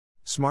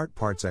Smart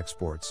Parts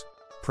Exports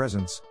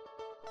presents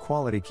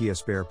quality Kia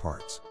spare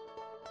parts.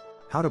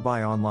 How to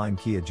buy online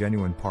Kia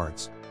genuine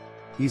parts.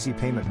 Easy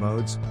payment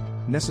modes,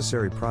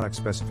 necessary product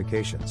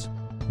specifications,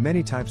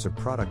 many types of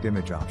product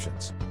image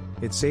options.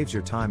 It saves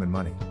your time and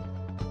money.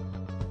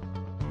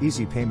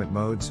 Easy payment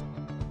modes.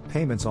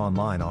 Payments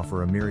online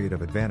offer a myriad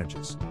of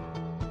advantages.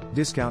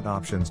 Discount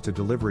options to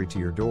delivery to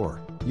your door.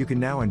 You can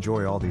now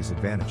enjoy all these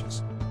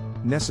advantages.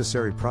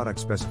 Necessary product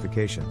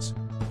specifications.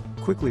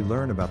 Quickly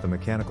learn about the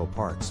mechanical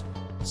parts,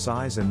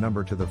 size and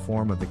number to the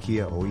form of the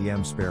Kia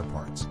OEM spare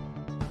parts.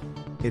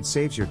 It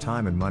saves your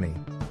time and money.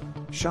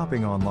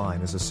 Shopping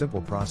online is a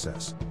simple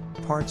process.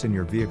 Parts in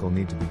your vehicle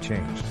need to be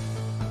changed.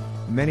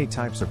 Many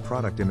types of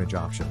product image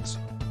options.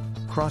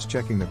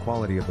 Cross-checking the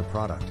quality of the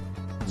product.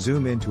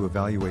 Zoom in to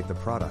evaluate the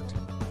product.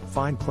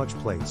 Find clutch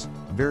plates,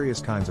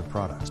 various kinds of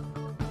products.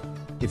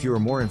 If you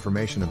want more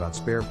information about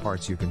spare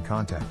parts, you can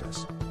contact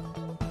us.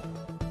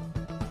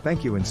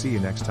 Thank you and see you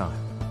next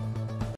time.